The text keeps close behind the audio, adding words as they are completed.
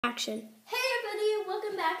Action. Hey everybody,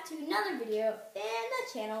 welcome back to another video in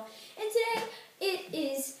the channel. And today it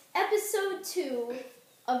is episode 2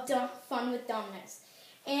 of Fun with Dominos.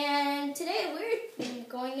 And today we're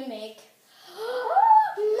going to make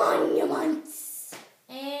monuments.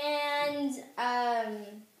 And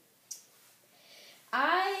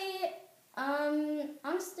I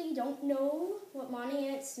honestly don't know what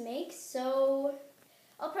monuments to make, so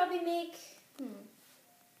I'll probably make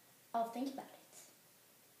I'll think about it.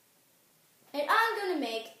 And I'm going to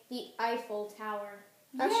make the Eiffel Tower.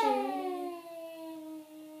 Yay!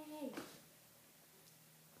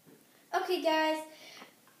 Okay guys,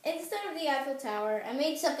 instead of the Eiffel Tower, I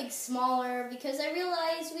made something smaller because I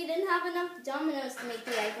realized we didn't have enough dominoes to make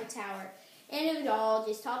the Eiffel Tower. And it would all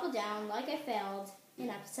just topple down like I failed in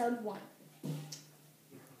episode 1.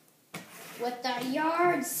 With the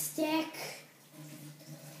yardstick.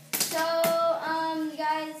 So,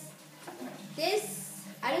 guys, this...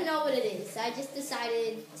 I don't know what it is. I just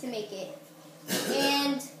decided to make it.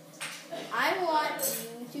 And I want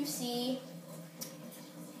you to see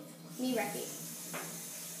me wreck it.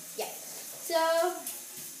 Yeah. So,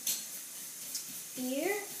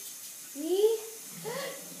 here we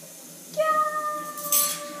go.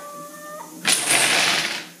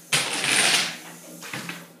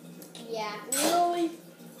 Yeah, really.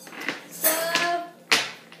 So,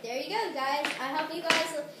 there you go, guys. I hope you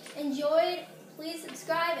guys enjoyed. Please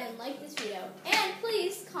subscribe and like this video. And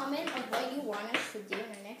please comment on what you want us to do in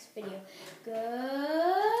our next video.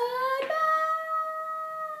 Goodbye!